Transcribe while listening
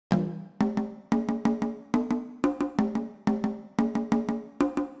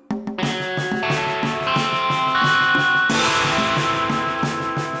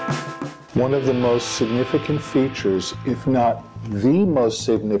One of the most significant features, if not the most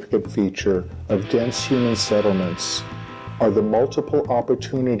significant feature, of dense human settlements are the multiple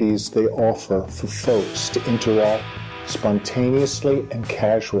opportunities they offer for folks to interact spontaneously and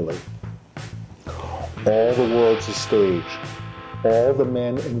casually. All the world's a stage. All the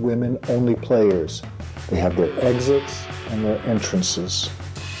men and women only players. They have their exits and their entrances.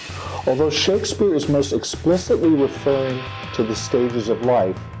 Although Shakespeare is most explicitly referring to the stages of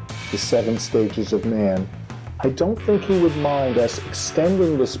life, the 7 stages of man, I don't think he would mind us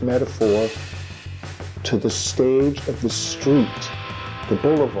extending this metaphor to the stage of the street, the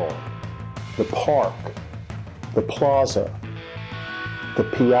boulevard, the park, the plaza, the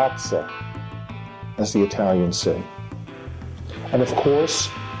piazza, as the Italians say. And of course,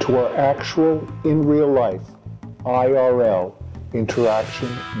 to our actual, in real life, IRL interaction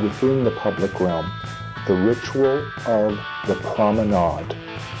within the public realm, the ritual of the promenade,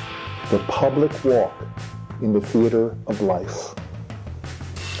 the public walk in the theater of life.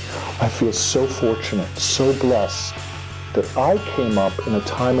 I feel so fortunate, so blessed, that I came up in a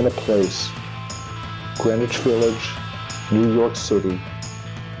time and a place, Greenwich Village, New York City,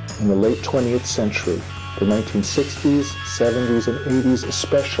 in the late 20th century, the 1960s, 70s, and 80s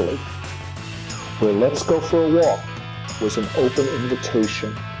especially, where let's go for a walk was an open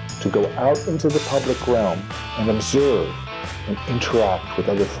invitation to go out into the public realm and observe and interact with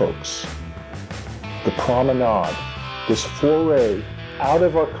other folks. The promenade, this foray out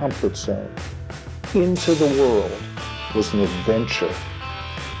of our comfort zone into the world, was an adventure,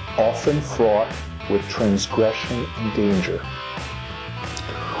 often fraught with transgression and danger.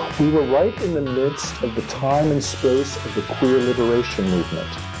 We were right in the midst of the time and space of the queer liberation movement,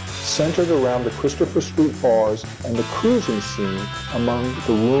 centered around the Christopher Street bars and the cruising scene among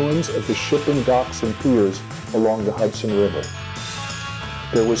the ruins of the shipping docks and piers along the Hudson River.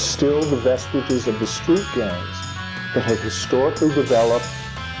 There were still the vestiges of the street gangs that had historically developed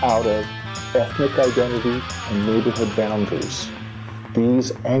out of ethnic identity and neighborhood boundaries.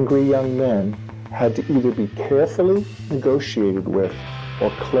 These angry young men had to either be carefully negotiated with or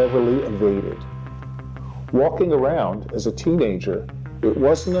cleverly evaded. Walking around as a teenager, it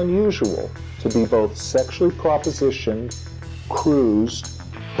wasn't unusual to be both sexually propositioned, cruised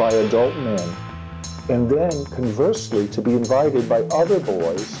by adult men, and then conversely to be invited by other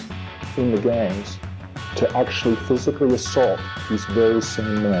boys in the gangs to actually physically assault these very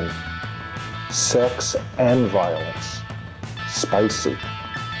same men. Sex and violence. Spicy.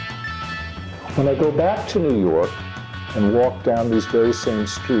 When I go back to New York and walk down these very same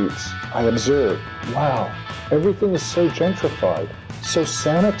streets, I observe, wow, everything is so gentrified, so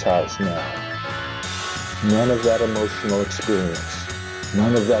sanitized now. None of that emotional experience,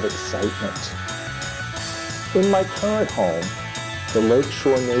 none of that excitement. In my current home, the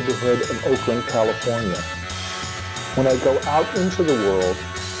Lakeshore neighborhood of Oakland, California, when I go out into the world,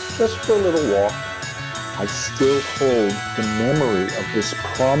 just for a little walk, I still hold the memory of this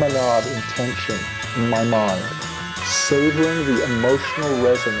promenade intention in my mind, savoring the emotional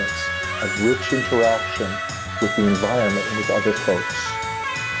resonance of rich interaction with the environment and with other folks.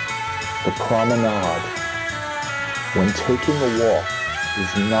 The promenade, when taking a walk,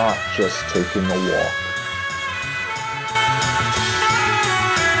 is not just taking a walk.